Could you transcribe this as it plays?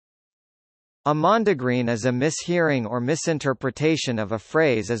A mondegreen is a mishearing or misinterpretation of a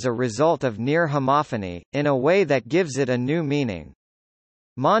phrase as a result of near homophony, in a way that gives it a new meaning.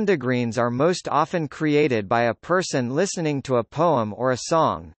 Mondegreens are most often created by a person listening to a poem or a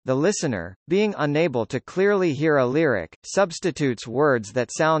song. The listener, being unable to clearly hear a lyric, substitutes words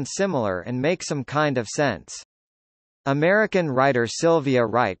that sound similar and make some kind of sense. American writer Sylvia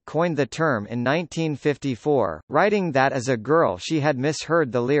Wright coined the term in 1954, writing that as a girl she had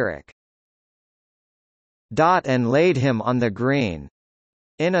misheard the lyric, "and laid him on the green,"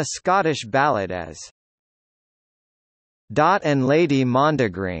 in a Scottish ballad as "and Lady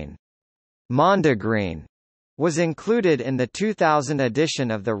Mondegreen." Mondegreen was included in the 2000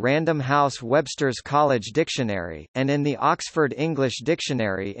 edition of the Random House Webster's College Dictionary, and in the Oxford English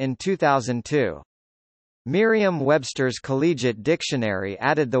Dictionary in 2002. Merriam-Webster's Collegiate Dictionary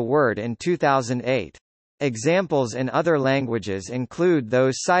added the word in 2008. Examples in other languages include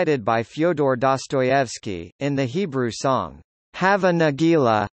those cited by Fyodor Dostoevsky, in the Hebrew song, Hava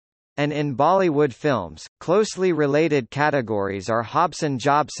Nagila, and in Bollywood films. Closely related categories are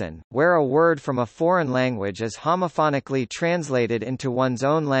Hobson-Jobson, where a word from a foreign language is homophonically translated into one's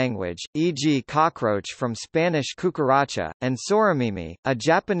own language, e.g. cockroach from Spanish cucaracha, and Soramimi, a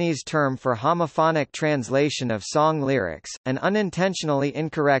Japanese term for homophonic translation of song lyrics. An unintentionally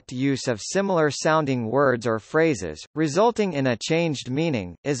incorrect use of similar-sounding words or phrases, resulting in a changed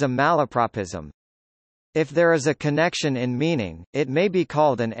meaning, is a malapropism. If there is a connection in meaning, it may be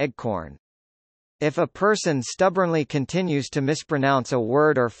called an eggcorn. If a person stubbornly continues to mispronounce a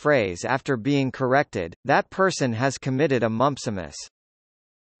word or phrase after being corrected, that person has committed a mumpsimus.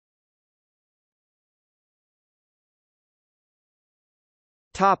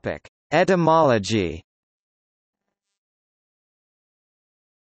 Topic: Etymology.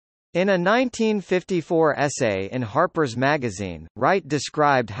 In a 1954 essay in Harper's Magazine, Wright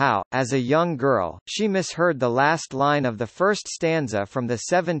described how, as a young girl, she misheard the last line of the first stanza from the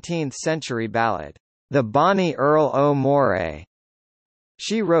 17th-century ballad, "The Bonnie Earl o' Moray."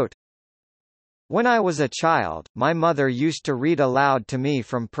 She wrote, "When I was a child, my mother used to read aloud to me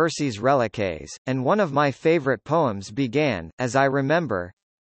from Percy's Reliques, and one of my favourite poems began, as I remember,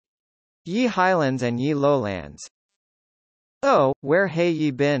 Ye Highlands and ye Lowlands. Oh, where hae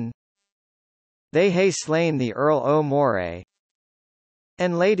ye been? They hae slain the Earl o' Moray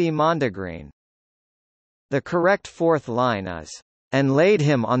and Lady Mondegreen." The correct fourth line is, "and laid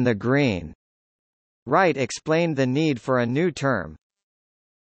him on the green." Wright explained the need for a new term.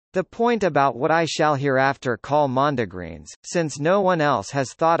 The point about what I shall hereafter call mondegreens, since no one else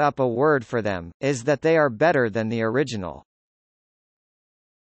has thought up a word for them, is that they are better than the original.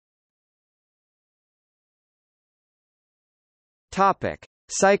 Topic: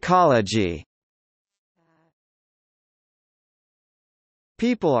 Psychology.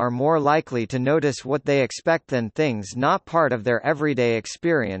 People are more likely to notice what they expect than things not part of their everyday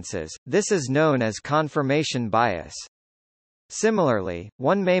experiences. This is known as confirmation bias. Similarly,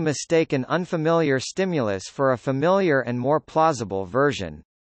 one may mistake an unfamiliar stimulus for a familiar and more plausible version.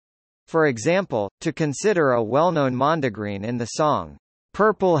 For example, to consider a well-known mondegreen in the song,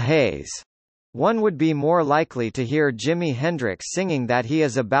 Purple Haze, one would be more likely to hear Jimi Hendrix singing that he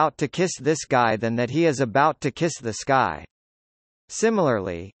is about to kiss this guy than that he is about to kiss the sky.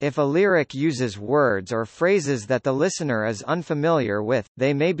 Similarly, if a lyric uses words or phrases that the listener is unfamiliar with,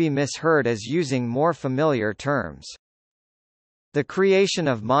 they may be misheard as using more familiar terms. The creation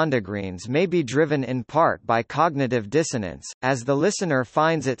of mondegreens may be driven in part by cognitive dissonance, as the listener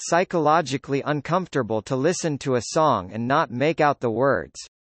finds it psychologically uncomfortable to listen to a song and not make out the words.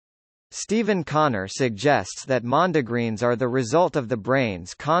 Stephen Connor suggests that mondegreens are the result of the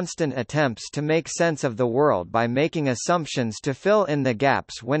brain's constant attempts to make sense of the world by making assumptions to fill in the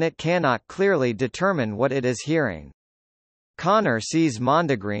gaps when it cannot clearly determine what it is hearing. Connor sees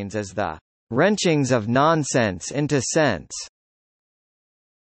mondegreens as the wrenchings of nonsense into sense.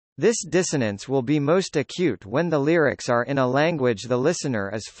 This dissonance will be most acute when the lyrics are in a language the listener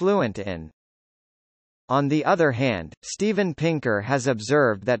is fluent in. On the other hand, Steven Pinker has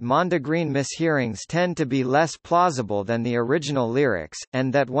observed that mondegreen mishearings tend to be less plausible than the original lyrics,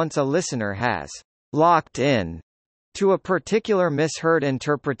 and that once a listener has locked in to a particular misheard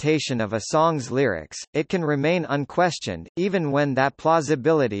interpretation of a song's lyrics, it can remain unquestioned, even when that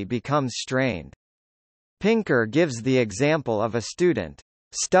plausibility becomes strained. Pinker gives the example of a student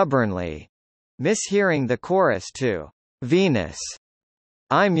stubbornly mishearing the chorus to Venus,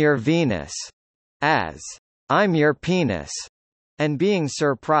 I'm your Venus, as I'm your penis, and being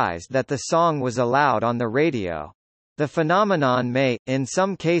surprised that the song was allowed on the radio. The phenomenon may, in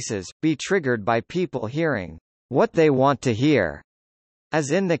some cases, be triggered by people hearing what they want to hear,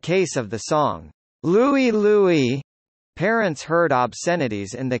 As in the case of the song, Louie Louie. Parents heard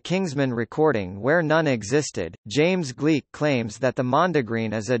obscenities in the Kingsman recording where none existed. James Gleick claims that the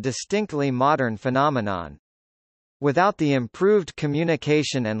Mondegreen is a distinctly modern phenomenon. Without the improved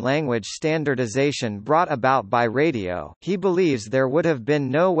communication and language standardization brought about by radio, he believes there would have been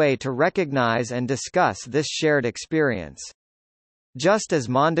no way to recognize and discuss this shared experience. Just as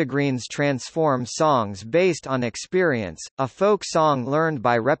mondegreens transform songs based on experience, a folk song learned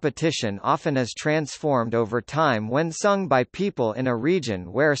by repetition often is transformed over time when sung by people in a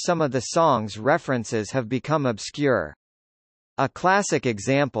region where some of the song's references have become obscure. A classic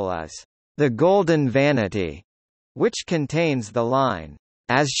example is, "The Golden Vanity", which contains the line,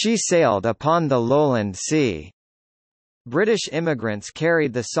 "As she sailed upon the lowland sea." British immigrants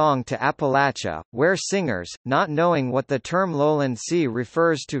carried the song to Appalachia, where singers, not knowing what the term lowland sea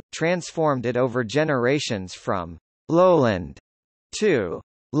refers to, transformed it over generations from lowland to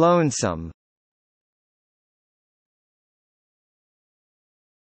lonesome.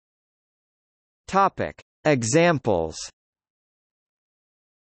 Topic: Examples.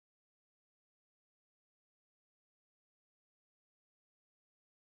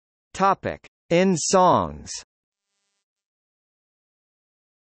 Topic: In songs.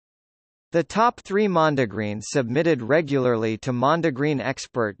 The top 3 mondegreens submitted regularly to Mondegreen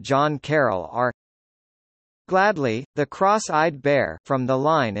expert John Carroll are Gladly, the Cross-Eyed Bear from the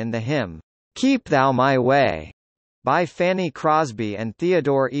line in the hymn, "Keep Thou My Way", by Fanny Crosby and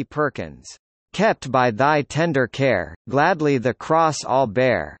Theodore E. Perkins. "Kept by Thy tender care, gladly the cross I'll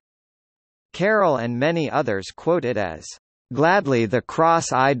bear." Carroll and many others quote it as, "Gladly the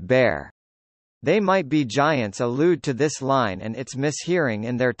Cross-Eyed Bear." They Might Be Giants allude to this line and its mishearing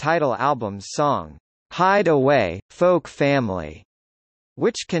in their title album's song, "Hide Away, Folk Family",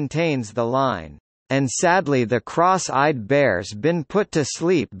 which contains the line, "And sadly the cross-eyed bear's been put to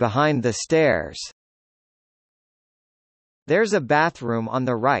sleep behind the stairs." There's a bathroom on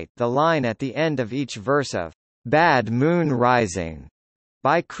the right, the line at the end of each verse of "Bad Moon Rising"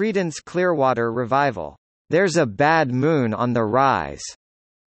 by Creedence Clearwater Revival. There's a bad moon on the rise.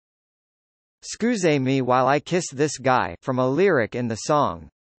 "Scuse me while I kiss this guy" from a lyric in the song,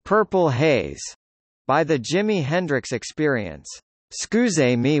 "Purple Haze", by the Jimi Hendrix Experience.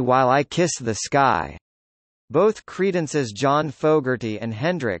 "Scuse me while I kiss the sky." Both Creedence's John Fogerty and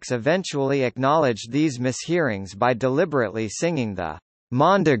Hendrix eventually acknowledged these mishearings by deliberately singing the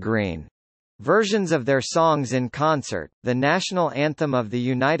Mondegreen versions of their songs in concert. The national anthem of the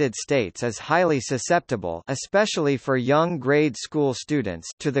United States is highly susceptible, especially for young grade school students,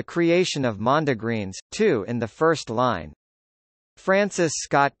 to the creation of mondegreens, too, in the first line. Francis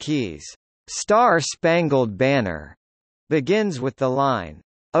Scott Key's "Star Spangled Banner" begins with the line,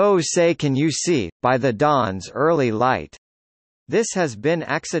 "Oh say can you see, by the dawn's early light." This has been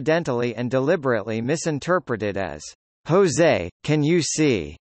accidentally and deliberately misinterpreted as, "Jose, can you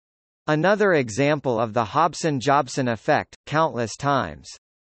see?" Another example of the Hobson-Jobson effect, countless times.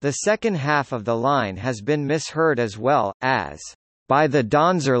 The second half of the line has been misheard as well, as, "by the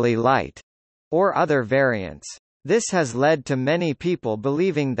dawn's early light", or other variants. This has led to many people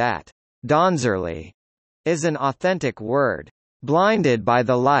believing that "dawn'searly" is an authentic word. "Blinded by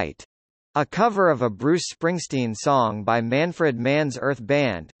the Light", a cover of a Bruce Springsteen song by Manfred Mann's Earth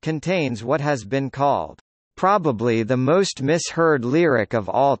Band, contains what has been called probably the most misheard lyric of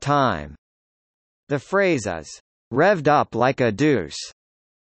all time. The phrase is, "revved up like a deuce",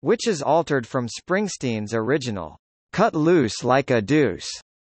 which is altered from Springsteen's original, "cut loose like a deuce",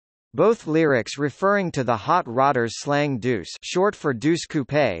 both lyrics referring to the hot rodders slang deuce, short for deuce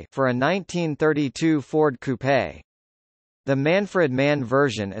coupe, for a 1932 Ford Coupe. The Manfred Mann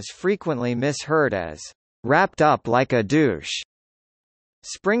version is frequently misheard as, "wrapped up like a douche".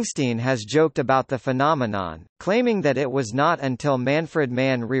 Springsteen has joked about the phenomenon, claiming that it was not until Manfred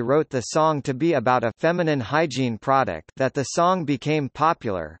Mann rewrote the song to be about a feminine hygiene product that the song became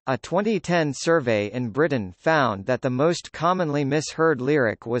popular. A 2010 survey in Britain found that the most commonly misheard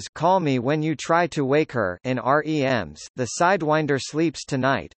lyric was "Call Me When You Try to Wake Her" in REM's The Sidewinder Sleeps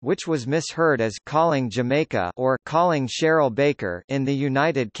Tonight, which was misheard as "Calling Jamaica" or "Calling Cheryl Baker" in the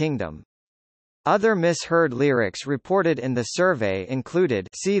United Kingdom. Other misheard lyrics reported in the survey included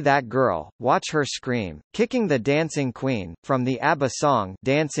 "See That Girl, Watch Her Scream, Kicking the Dancing Queen", from the ABBA song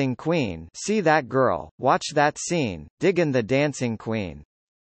Dancing Queen, "See That Girl, Watch That Scene, Diggin' the Dancing Queen".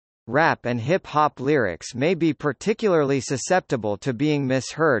 Rap and hip-hop lyrics may be particularly susceptible to being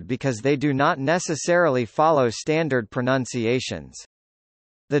misheard because they do not necessarily follow standard pronunciations.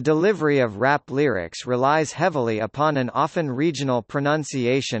 The delivery of rap lyrics relies heavily upon an often regional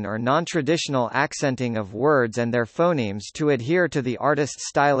pronunciation or non-traditional accenting of words and their phonemes to adhere to the artist's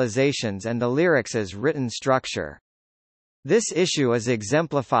stylizations and the lyrics' written structure. This issue is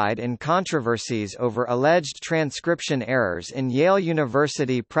exemplified in controversies over alleged transcription errors in Yale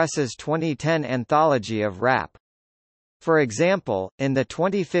University Press's 2010 anthology of rap. For example, in the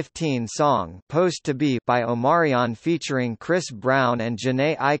 2015 song Posed to Be by Omarion featuring Chris Brown and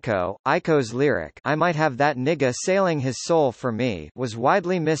Jhené Aiko, Aiko's lyric "I might have that nigga sailing his soul for me" was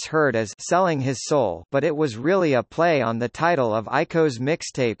widely misheard as "selling his soul," but it was really a play on the title of Aiko's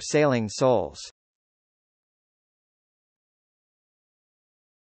mixtape Sailing Souls.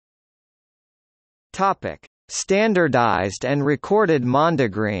 Topic: Standardized and recorded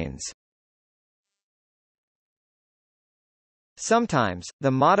mondegreens. Sometimes, the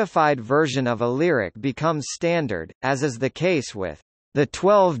modified version of a lyric becomes standard, as is the case with "The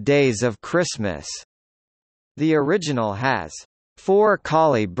 12 Days of Christmas." The original has 4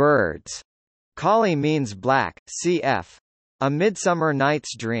 collie birds. Collie means black, cf. A Midsummer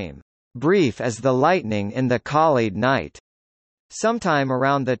Night's Dream. Brief as the lightning in the collied night. Sometime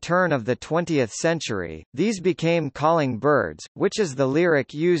around the turn of the 20th century, these became calling birds, which is the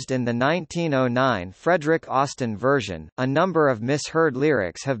lyric used in the 1909 Frederick Austin version. A number of misheard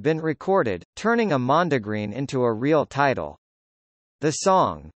lyrics have been recorded, turning a mondegreen into a real title. The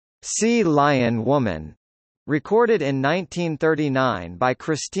song, Sea Lion Woman, recorded in 1939 by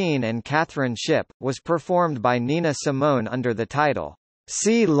Christine and Catherine Shipp, was performed by Nina Simone under the title,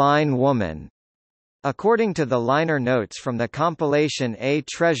 Sea Line Woman. According to the liner notes from the compilation A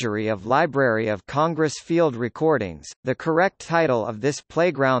Treasury of Library of Congress Field Recordings, the correct title of this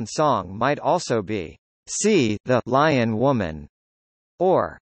playground song might also be, Sea the Lion Woman,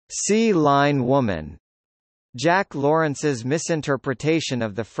 or Sea Line Woman. Jack Lawrence's misinterpretation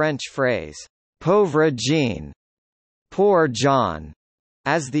of the French phrase, pauvre Jean, poor John,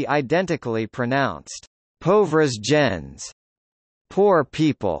 as the identically pronounced, pauvres gens, poor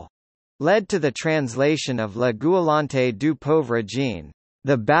people, led to the translation of La Goualante du Pauvre Jean,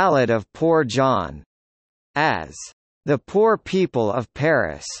 the Ballad of Poor John, as The Poor People of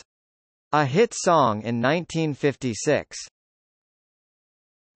Paris, a hit song in 1956.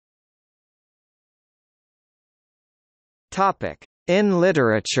 Topic: In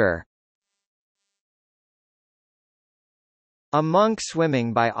literature. A Monk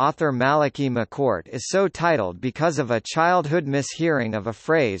Swimming by author Malachi McCourt is so titled because of a childhood mishearing of a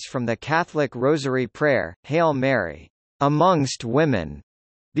phrase from the Catholic Rosary Prayer, Hail Mary, amongst women,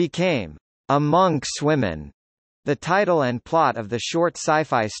 became A Monk Swimmin', the title and plot of the short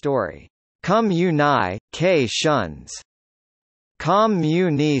sci-fi story, Come You Nigh, K Shuns, Com Mu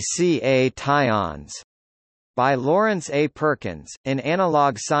Ni Ca Tyons, by Lawrence A. Perkins, in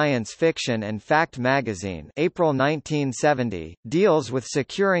Analog Science Fiction and Fact magazine, April 1970, deals with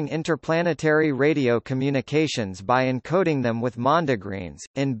securing interplanetary radio communications by encoding them with mondegreens.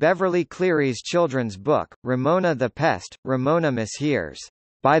 In Beverly Cleary's children's book, Ramona the Pest, Ramona mishears,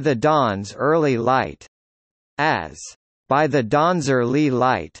 by the dawn's early light, as, by the dawn's early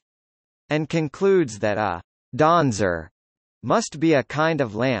light, and concludes that a dawnzer must be a kind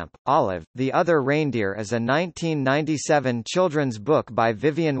of lamp. Olive, the Other Reindeer is a 1997 children's book by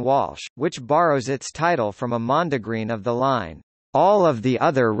Vivian Walsh, which borrows its title from a mondegreen of the line, All of the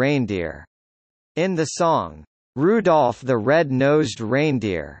Other Reindeer, in the song, Rudolph the Red-Nosed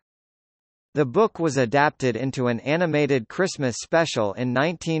Reindeer. The book was adapted into an animated Christmas special in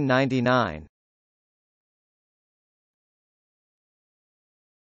 1999.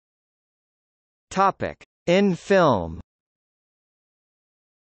 Topic: In film.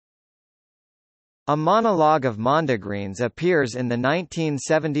 A monologue of mondegreens appears in the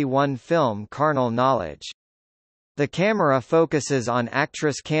 1971 film Carnal Knowledge. The camera focuses on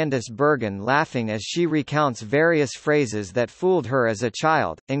actress Candice Bergen laughing as she recounts various phrases that fooled her as a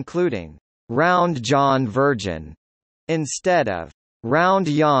child, including, "Round John Virgin," instead of, "Round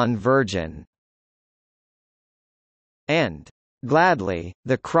Yon Virgin," and, "Gladly,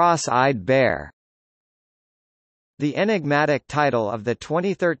 the Cross-Eyed Bear." The enigmatic title of the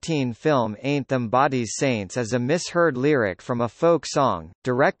 2013 film Ain't Them Bodies Saints is a misheard lyric from a folk song.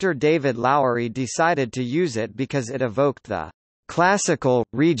 Director David Lowery decided to use it because it evoked the classical,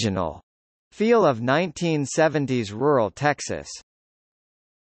 regional feel of 1970s rural Texas.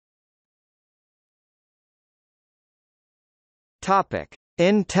 Topic: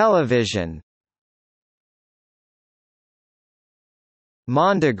 In television.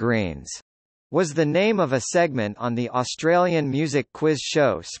 Mondegreens was the name of a segment on the Australian music quiz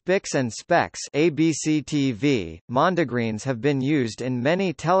show Spicks and Specks ABC TV. Mondegreens have been used in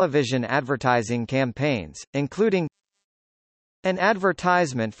many television advertising campaigns, including an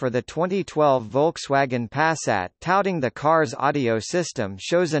advertisement for the 2012 Volkswagen Passat touting the car's audio system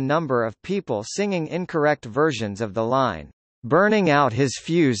shows a number of people singing incorrect versions of the line, "Burning out his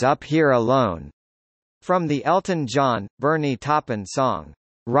fuse up here alone," from the Elton John, Bernie Taupin song,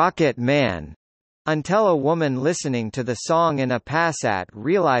 "Rocket Man," until a woman listening to the song in a Passat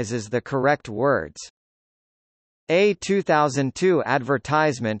realizes the correct words. A 2002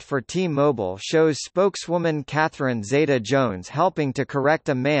 advertisement for T-Mobile shows spokeswoman Catherine Zeta-Jones helping to correct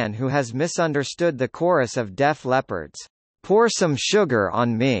a man who has misunderstood the chorus of Def Leppard's "Pour Some Sugar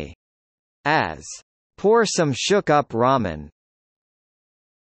on Me" as "Pour Some Shook-Up Ramen."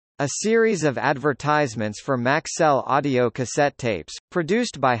 A series of advertisements for Maxell audio cassette tapes,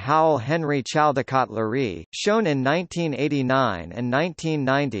 produced by Howell Henry Chaldecott-Larry, shown in 1989 and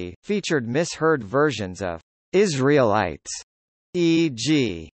 1990, featured misheard versions of Israelites,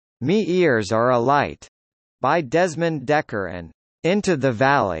 e.g., "Me Ears Are Alight" by Desmond Decker and "Into the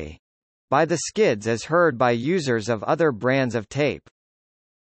Valley" by the Skids as heard by users of other brands of tape.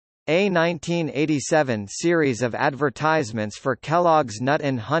 A 1987 series of advertisements for Kellogg's Nut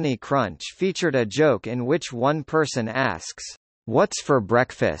and Honey Crunch featured a joke in which one person asks, "What's for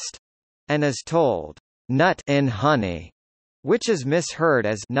breakfast?" and is told, "Nut and honey," which is misheard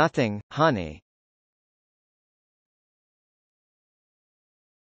as "nothing, honey."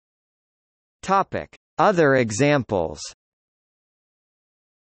 Topic: Other examples.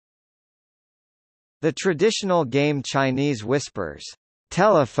 The traditional game Chinese whispers,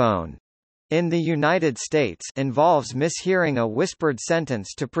 "telephone," in the United States involves mishearing a whispered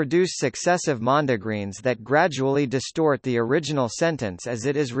sentence to produce successive mondegreens that gradually distort the original sentence as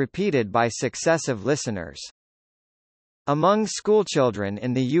it is repeated by successive listeners. Among schoolchildren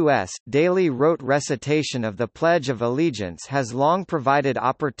in the U.S., daily rote recitation of the Pledge of Allegiance has long provided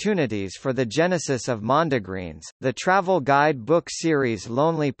opportunities for the genesis of mondegreens. The travel guide book series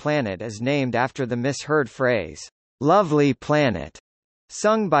Lonely Planet is named after the misheard phrase, "Lovely Planet,"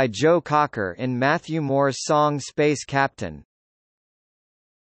 sung by Joe Cocker in Matthew Moore's song Space Captain.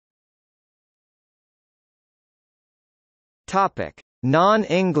 Topic: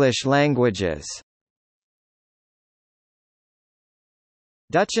 Non-English languages.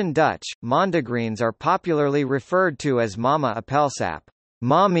 Dutch and Dutch, mondegreens are popularly referred to as mama appelsap,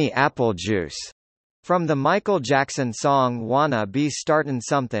 mommy apple juice, from the Michael Jackson song Wanna Be Startin'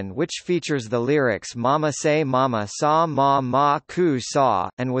 Somethin', which features the lyrics Mama say mama saw ma coo saw,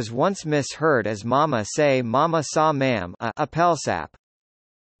 and was once misheard as Mama say mama saw ma'am appelsap.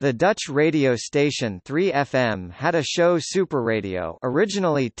 The Dutch radio station 3FM had a show Super Radio,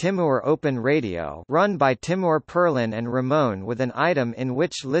 originally Timur Open Radio, run by Timur Perlin and Ramon, with an item in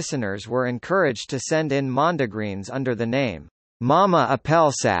which listeners were encouraged to send in mondegreens under the name Mama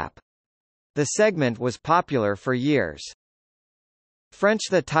Appelsap. The segment was popular for years. French.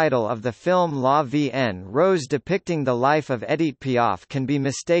 The title of the film La Vie en Rose depicting the life of Edith Piaf can be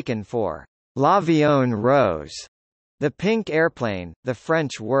mistaken for L'Avion Rose, the pink airplane. The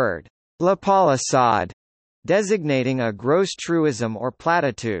French word la palissade, designating a gross truism or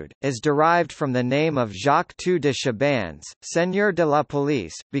platitude, is derived from the name of Jacques II de Chabannes, Seigneur de la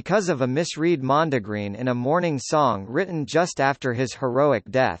Police, because of a misread mondegreen in a mourning song written just after his heroic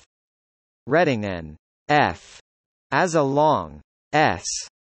death. Reading an F as a long S.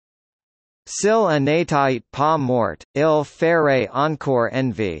 S'il n'était pas mort, il ferait encore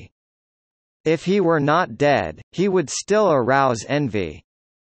envie. If he were not dead, he would still arouse envy.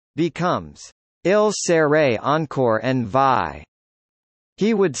 Becomes il serait encore en vie.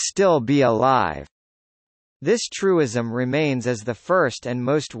 He would still be alive. This truism remains as the first and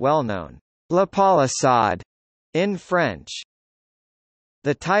most well-known la palissade in French.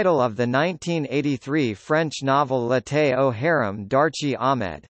 The title of the 1983 French novel L'été au harem d'Archie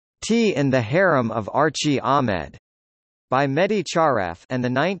Ahmed, Tea in the Harem of Archie Ahmed, by Mehdi Charef, and the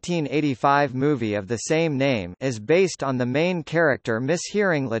 1985 movie of the same name is based on the main character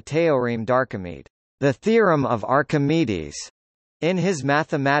mishearing Le théorème d'Archimede, the theorem of Archimedes, in his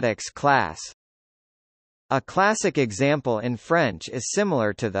mathematics class. A classic example in French is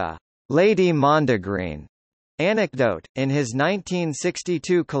similar to the Lady Mondegreen anecdote. In his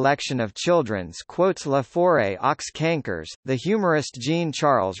 1962 collection of children's quotes La Forêt aux Cancres, the humorist Jean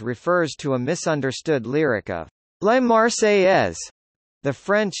Charles refers to a misunderstood lyric of Les Marseillaises, the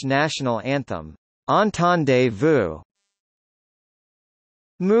French national anthem. Entendez-vous?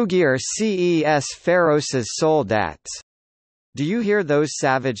 Mugir ces féroces soldats. Do you hear those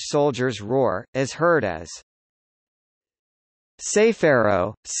savage soldiers roar, is heard as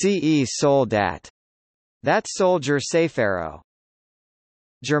Sepharo, ce soldat. That soldier Sepharo.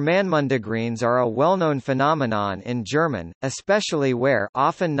 Germanmundegreens are a well-known phenomenon in German, especially where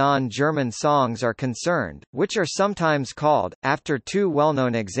often non-German songs are concerned, which are sometimes called, after two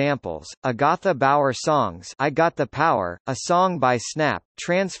well-known examples, Agatha Bauer songs I Got the Power, a song by Snap,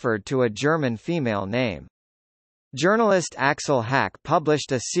 transferred to a German female name. Journalist Axel Hack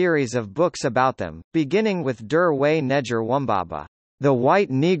published a series of books about them, beginning with Der Way Neger Wumbaba, the White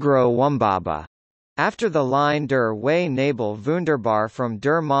Negro Wumbaba. After the line Der Way Nabel Wunderbar from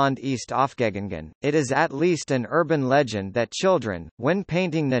Der Mond ist aufgegangen, it is at least an urban legend that children, when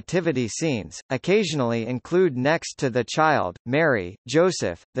painting nativity scenes, occasionally include next to the child, Mary,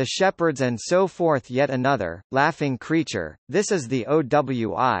 Joseph, the shepherds and so forth yet another, laughing creature. This is the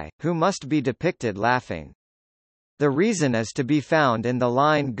OWI, who must be depicted laughing. The reason is to be found in the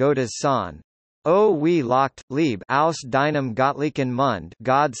line Gottes Sohn. O wie lacht, lieb aus deinem Gottlichen Mund,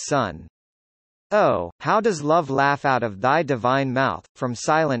 God's Son. Oh, how does love laugh out of thy divine mouth, from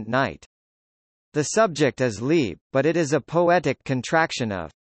Silent Night. The subject is lieb, but it is a poetic contraction of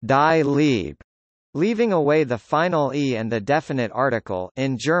die Lieb, leaving away the final e and the definite article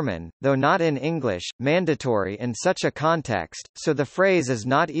in German, though not in English, mandatory in such a context, so the phrase is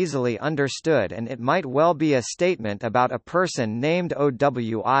not easily understood and it might well be a statement about a person named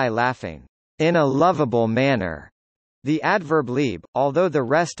Owi laughing in a lovable manner. The adverb lieb, although the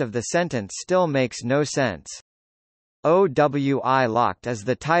rest of the sentence still makes no sense. Owi locht is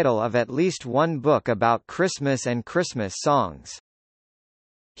the title of at least one book about Christmas and Christmas songs.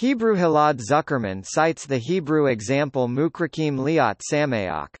 Hebrew Hilad Zuckerman cites the Hebrew example Mukrikim liat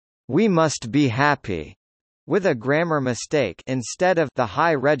sameach, we must be happy, with a grammar mistake instead of the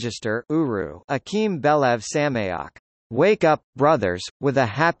high register uru akim belev sameach, wake up, brothers, with a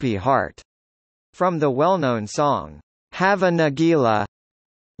happy heart, from the well-known song, Hava Nagila,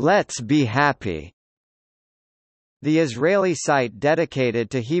 let's be happy. The Israeli site dedicated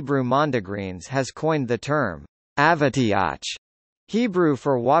to Hebrew mondegreens has coined the term avatiach, Hebrew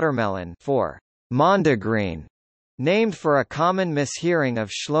for watermelon, for mondegreen, named for a common mishearing of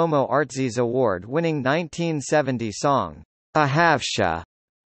Shlomo Artzi's award-winning 1970 song, Ahavsha,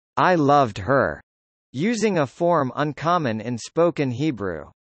 I loved her, using a form uncommon in spoken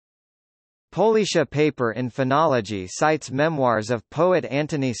Hebrew. Polisha paper in phonology cites memoirs of poet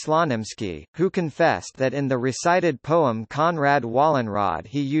Antony Slonimsky, who confessed that in the recited poem Konrad Wallenrod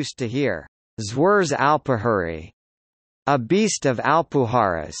he used to hear Zwers Alpuhari, a beast of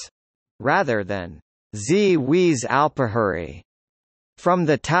Alpuharas, rather than Z Wies Alpuhari, from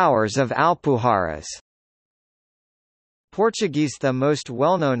the towers of Alpuharas. Portuguese. The most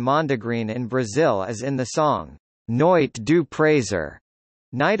well-known mondegreen in Brazil is in the song Noite do Prazer,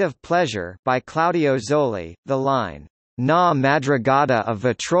 Night of Pleasure, by Claudio Zoli. The line, Na madrugada a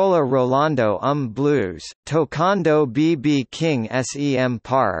vitrola rolando blues, tocando BB King sem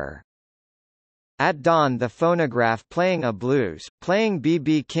parar. At dawn the phonograph playing a blues, playing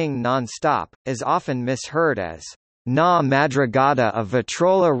BB King non-stop, is often misheard as Na madrugada a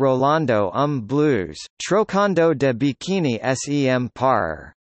vitrola rolando blues, trocando de bikini sem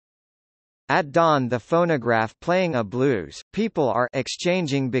parar. At dawn the phonograph playing a blues, people are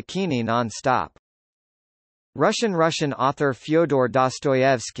exchanging bikini non-stop. Russian author Fyodor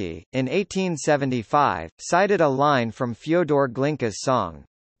Dostoevsky, in 1875, cited a line from Fyodor Glinka's song,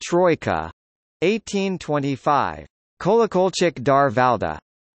 Troika, 1825, Kolokolchik dar Valda,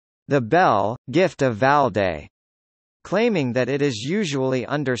 the bell, gift of Valde, claiming that it is usually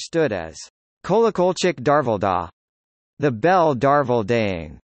understood as Kolokolchik darvalda, the bell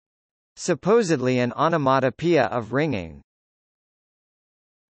darvaldaing, supposedly an onomatopoeia of ringing.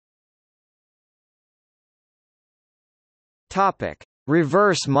 Topic: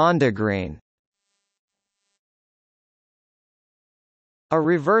 Reverse mondegreen. A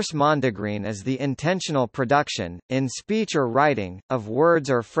reverse mondegreen is the intentional production, in speech or writing, of words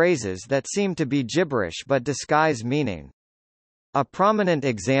or phrases that seem to be gibberish but disguise meaning. A prominent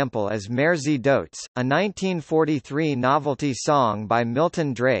example is Mairzy Dotes, a 1943 novelty song by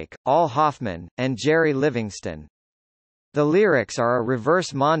Milton Drake, Al Hoffman, and Jerry Livingston. The lyrics are a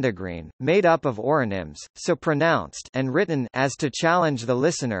reverse mondegreen, made up of oronyms, so pronounced and written as to challenge the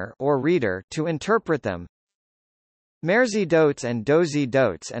listener or reader to interpret them. Mairzy Dotes and Dozy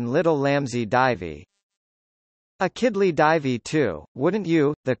Dotes and Little Lambsy Divey. A Kidly Divey too, wouldn't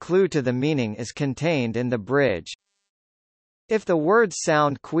you? The clue to the meaning is contained in the bridge. If the words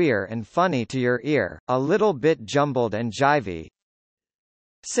sound queer and funny to your ear, a little bit jumbled and jivey,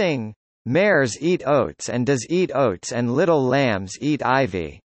 sing, Mares eat oats and does eat oats and little lambs eat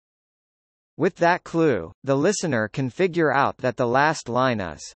ivy. With that clue, the listener can figure out that the last line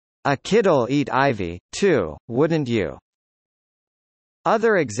is, a kid'll eat ivy, too, wouldn't you?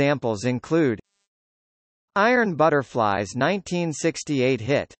 Other examples include Iron Butterfly's 1968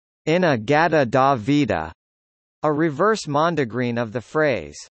 hit, In a Gada da Vida, a reverse Mondegreen of the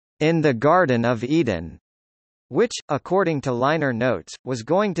phrase, in the Garden of Eden, which, according to liner notes, was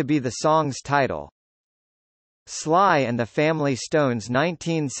going to be the song's title. Sly and the Family Stone's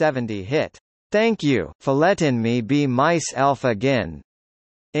 1970 hit, Thank You for Lettin' Me Be Myself Again,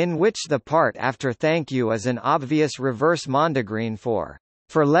 in which the part after thank you is an obvious reverse Mondegreen for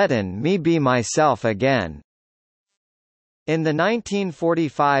lettin' me be myself again. In the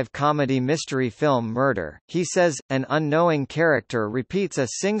 1945 comedy mystery film Murder, he says, an unknowing character repeats a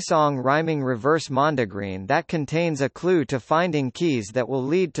sing-song rhyming reverse Mondegreen that contains a clue to finding keys that will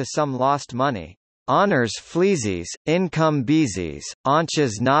lead to some lost money. Honors fleasies, income beesies,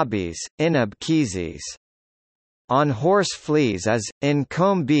 aunches nobbies, inab keesies. On horse fleas as, in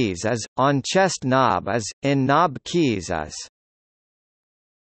comb bees as, on chest knob as, in knob keys as.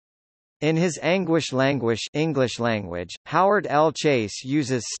 In his English language, Howard L. Chase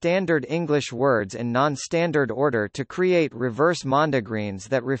uses standard English words in non-standard order to create reverse Mondegreens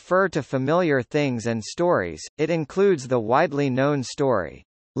that refer to familiar things and stories. It includes the widely known story,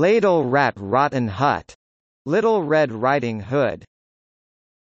 Ladle Rat Rotten Hut, Little Red Riding Hood.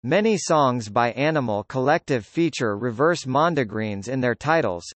 Many songs by Animal Collective feature reverse Mondegreens in their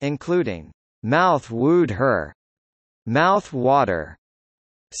titles, including Mouth Wooed Her, Mouth Water,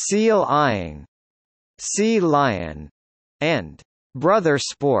 Seal Eyeing, Sea Lion, and Brother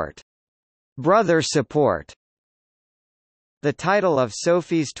Sport, Brother Support. The title of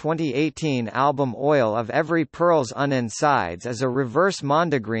Sophie's 2018 album Oil of Every Pearl's Uninsides is a reverse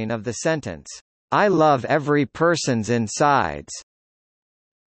Mondegreen of the sentence, I love every person's insides.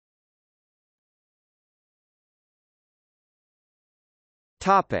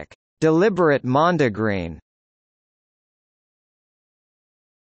 Topic: Deliberate Mondegreen.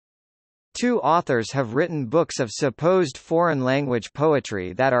 Two authors have written books of supposed foreign language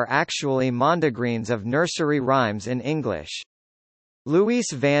poetry that are actually Mondegreens of nursery rhymes in English. Louis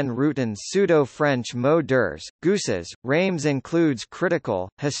van Rooten's pseudo-French mots d'ers, gooses, Reims includes critical,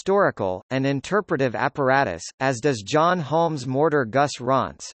 historical, and interpretive apparatus, as does John Holmes' Mortar Gus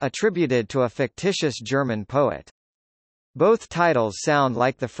Rance, attributed to a fictitious German poet. Both titles sound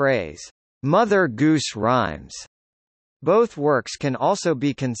like the phrase, Mother Goose Rhymes. Both works can also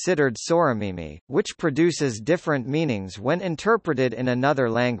be considered soramimi, which produces different meanings when interpreted in another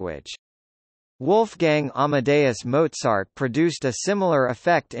language. Wolfgang Amadeus Mozart produced a similar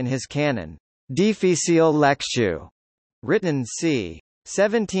effect in his canon, Difficile Lectue, written c.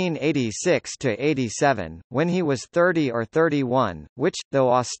 1786–87, when he was 30 or 31, which,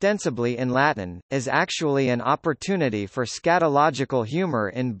 though ostensibly in Latin, is actually an opportunity for scatological humor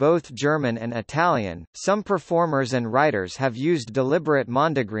in both German and Italian. Some performers and writers have used deliberate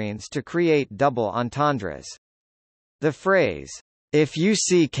Mondegreens to create double entendres. The phrase, if you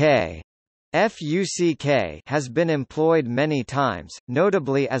see K, FUCK has been employed many times,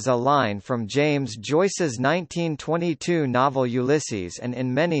 notably as a line from James Joyce's 1922 novel Ulysses and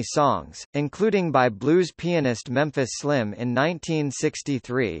in many songs, including by blues pianist Memphis Slim in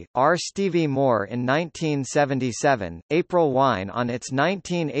 1963, R. Stevie Moore in 1977, April Wine on its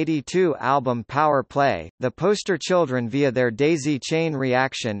 1982 album Power Play, the Poster Children via their Daisy Chain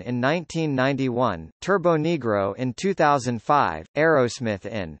Reaction in 1991, Turbo Negro in 2005, Aerosmith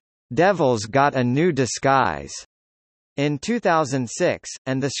in Devil's Got a New Disguise in 2006,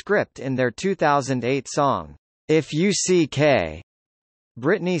 and the Script in their 2008 song, If You See K.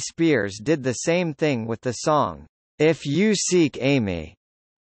 Britney Spears did the same thing with the song, If You Seek Amy.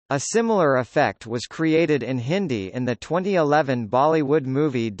 A similar effect was created in Hindi in the 2011 Bollywood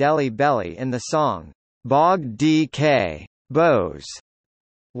movie Delhi Belly in the song, Bog D.K. Bose,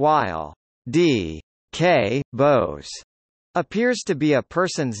 while D.K. Bose appears to be a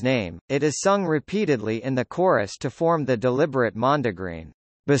person's name. It is sung repeatedly in the chorus to form the deliberate Mondegreen,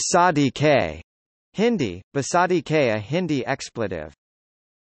 Basadi K. Hindi, Basadi K, a Hindi expletive.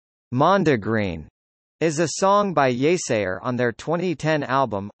 Mondegreen is a song by Yesayer on their 2010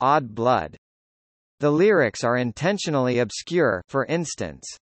 album, Odd Blood. The lyrics are intentionally obscure, for instance,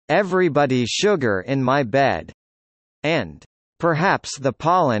 Everybody sugar in my bed, and perhaps the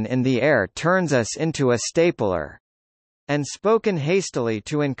pollen in the air turns us into a stapler, and spoken hastily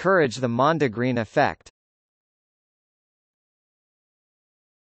to encourage the Mondegreen effect.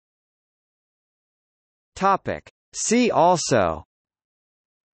 Topic. See also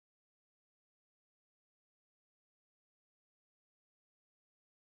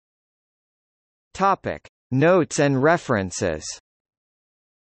Topic: Notes and references.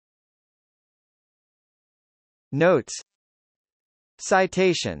 Notes.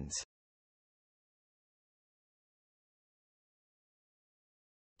 Citations.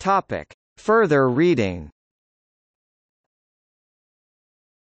 Topic: Further reading.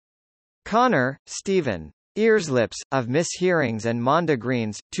 Connor, Stephen. Earslips, of Mishearings and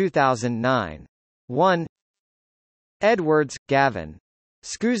Mondegreens, 2009. 1. Edwards, Gavin.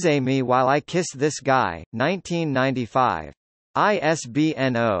 Excuse me while I kiss this guy, 1995.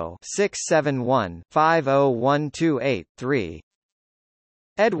 ISBN 0-671-50128-3.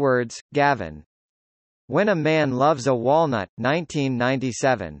 Edwards, Gavin. When a Man Loves a Walnut,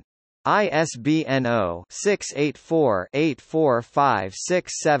 1997. ISBN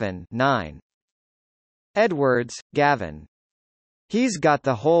 0-684-84567-9. Edwards, Gavin. He's Got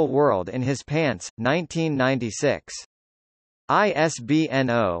the Whole World in His Pants, 1996. ISBN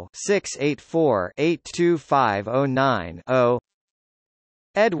 0-684-82509-0.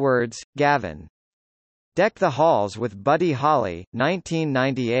 Edwards, Gavin. Deck the Halls with Buddy Holly,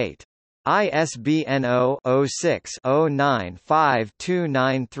 1998. ISBN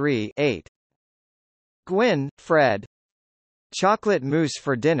 0-06-095293-8. Gwynn, Fred. Chocolate Mousse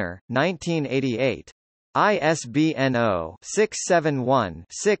for Dinner, 1988. ISBN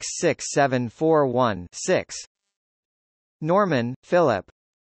 0-671-66741-6. Norman, Philip.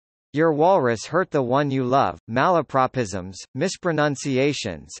 Your Walrus Hurt the One You Love, Malapropisms,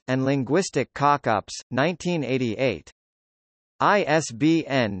 Mispronunciations, and Linguistic Cock-Ups, 1988.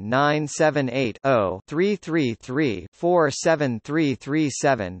 ISBN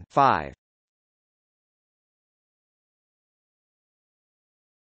 978-0-333-47337-5.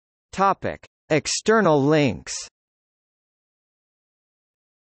 Topic: External links.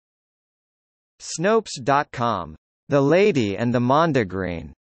 Snopes.com. The Lady and the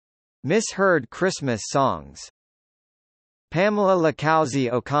Mondegreen. Misheard Christmas Songs. Pamela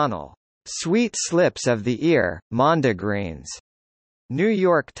Lacowsey O'Connell. Sweet Slips of the Ear, Mondegreens. New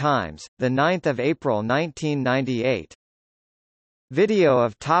York Times, 9 April 1998. Video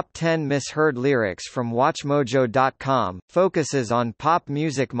of Top 10 Misheard Lyrics from WatchMojo.com, focuses on pop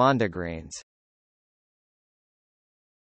music Mondegreens.